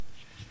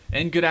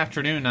And good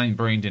afternoon, I'm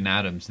Brandon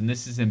Adams, and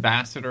this is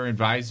Ambassador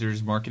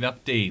Advisors Market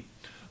Update.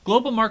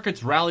 Global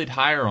markets rallied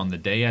higher on the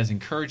day as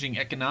encouraging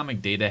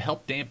economic data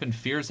helped dampen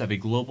fears of a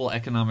global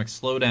economic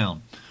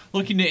slowdown.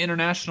 Looking to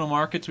international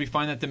markets, we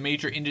find that the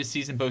major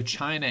indices in both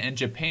China and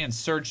Japan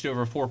surged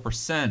over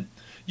 4%.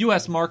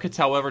 U.S. markets,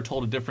 however,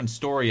 told a different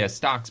story as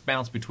stocks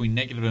bounced between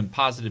negative and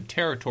positive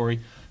territory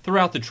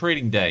throughout the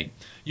trading day.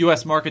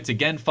 U.S. markets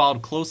again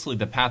followed closely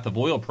the path of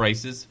oil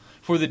prices.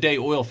 For the day,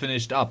 oil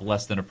finished up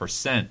less than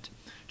 1%.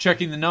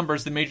 Checking the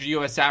numbers, the major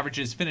U.S.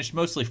 averages finished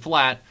mostly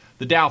flat.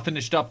 The Dow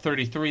finished up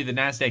 33, the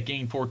Nasdaq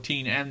gained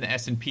 14, and the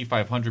S&P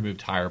 500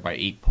 moved higher by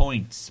 8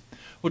 points.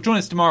 Well, join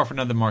us tomorrow for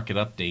another market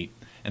update.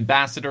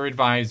 Ambassador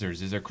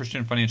Advisors is a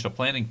Christian financial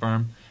planning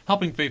firm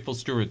helping faithful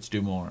stewards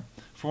do more.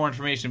 For more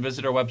information,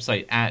 visit our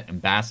website at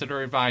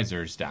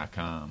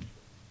ambassadoradvisors.com.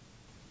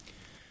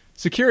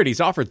 Securities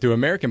offered through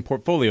American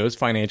Portfolios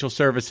Financial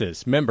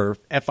Services, member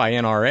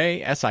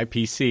FINRA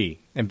SIPC.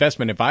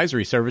 Investment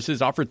advisory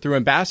services offered through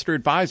Ambassador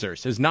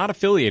Advisors is not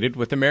affiliated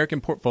with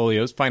American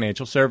Portfolios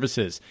Financial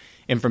Services.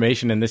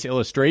 Information in this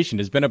illustration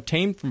has been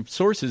obtained from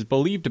sources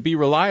believed to be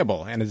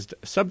reliable and is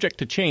subject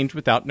to change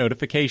without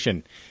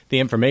notification. The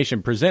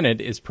information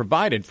presented is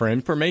provided for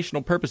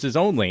informational purposes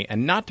only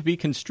and not to be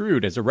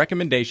construed as a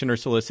recommendation or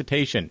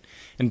solicitation.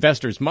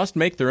 Investors must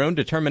make their own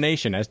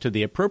determination as to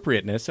the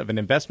appropriateness of an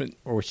investment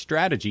or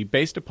strategy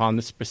based upon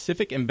the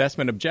specific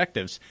investment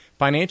objectives,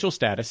 financial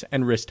status,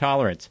 and risk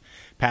tolerance.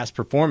 Past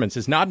performance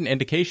is not an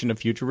indication of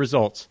future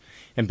results.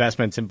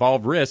 Investments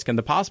involve risk and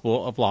the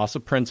possible of loss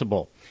of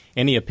principal.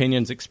 Any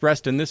opinions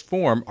expressed in this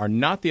form are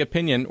not the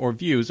opinion or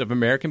views of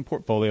American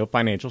Portfolio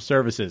Financial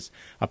Services.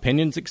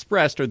 Opinions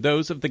expressed are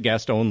those of the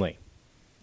guest only.